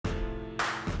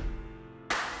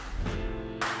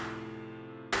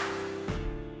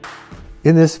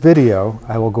In this video,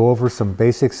 I will go over some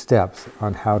basic steps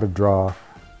on how to draw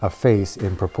a face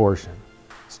in proportion.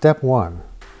 Step 1.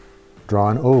 Draw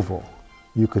an oval.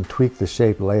 You can tweak the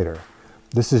shape later.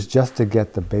 This is just to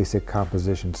get the basic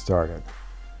composition started.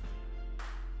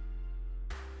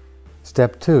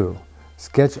 Step 2.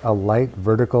 Sketch a light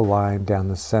vertical line down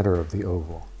the center of the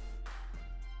oval.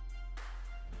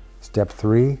 Step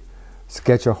 3.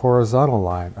 Sketch a horizontal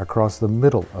line across the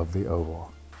middle of the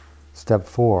oval. Step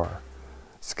 4.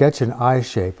 Sketch an eye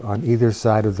shape on either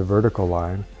side of the vertical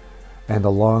line and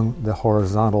along the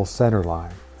horizontal center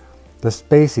line. The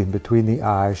spacing between the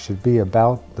eyes should be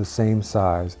about the same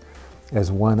size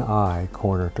as one eye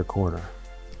corner to corner.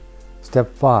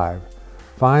 Step 5.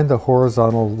 Find the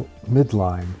horizontal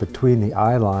midline between the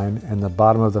eye line and the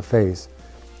bottom of the face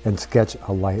and sketch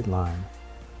a light line.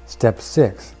 Step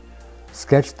 6.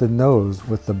 Sketch the nose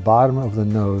with the bottom of the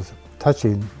nose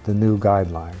touching the new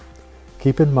guideline.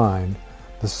 Keep in mind,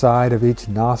 the side of each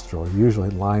nostril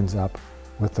usually lines up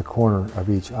with the corner of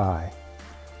each eye.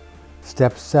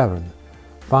 Step 7.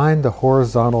 Find the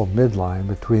horizontal midline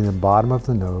between the bottom of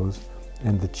the nose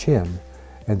and the chin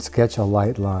and sketch a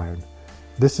light line.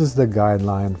 This is the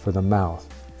guideline for the mouth.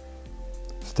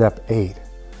 Step 8.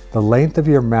 The length of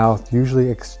your mouth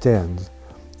usually extends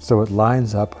so it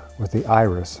lines up with the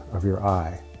iris of your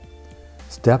eye.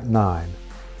 Step 9.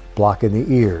 Block in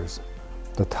the ears.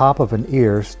 The top of an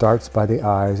ear starts by the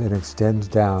eyes and extends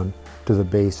down to the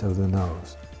base of the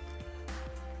nose.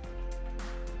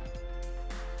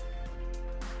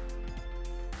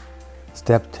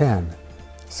 Step 10.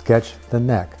 Sketch the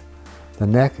neck. The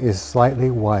neck is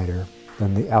slightly wider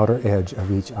than the outer edge of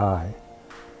each eye.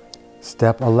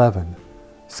 Step 11.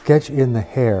 Sketch in the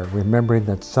hair, remembering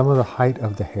that some of the height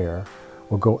of the hair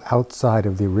will go outside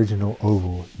of the original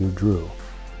oval you drew.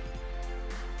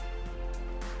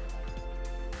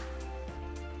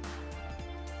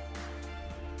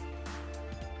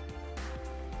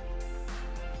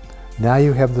 Now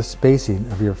you have the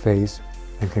spacing of your face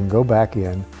and can go back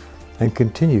in and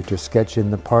continue to sketch in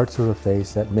the parts of the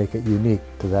face that make it unique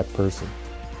to that person.